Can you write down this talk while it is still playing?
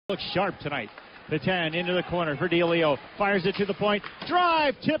Looks sharp tonight. Petan into the corner for DeLeo. Fires it to the point.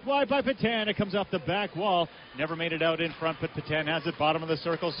 Drive. Tip wide by Petan. It comes off the back wall. Never made it out in front, but Petan has it. Bottom of the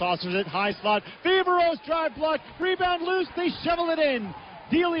circle. Saucers it. High slot. Viveros drive block. Rebound loose. They shovel it in.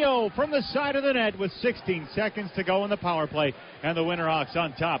 DeLeo from the side of the net with 16 seconds to go in the power play. And the Winterhawks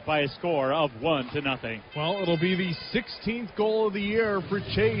on top by a score of 1-0. Well, it'll be the 16th goal of the year for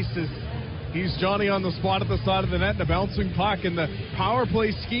Chase as he's Johnny on the spot at the side of the net and a bouncing puck. And the power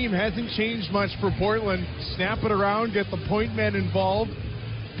play scheme hasn't changed much for Portland. Snap it around, get the point men involved,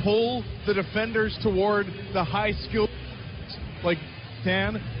 pull the defenders toward the high skill like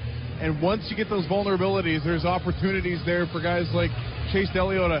Tan. And once you get those vulnerabilities, there's opportunities there for guys like Chase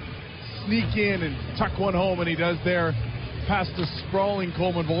DeLeo to sneak in and tuck one home, and he does there past the sprawling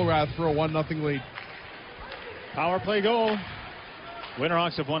Coleman Volrath for a 1-0 lead. Power play goal.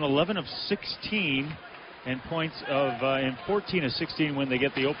 Winterhawks have won 11 of 16 and points of in 14 of 16 when they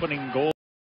get the opening goal.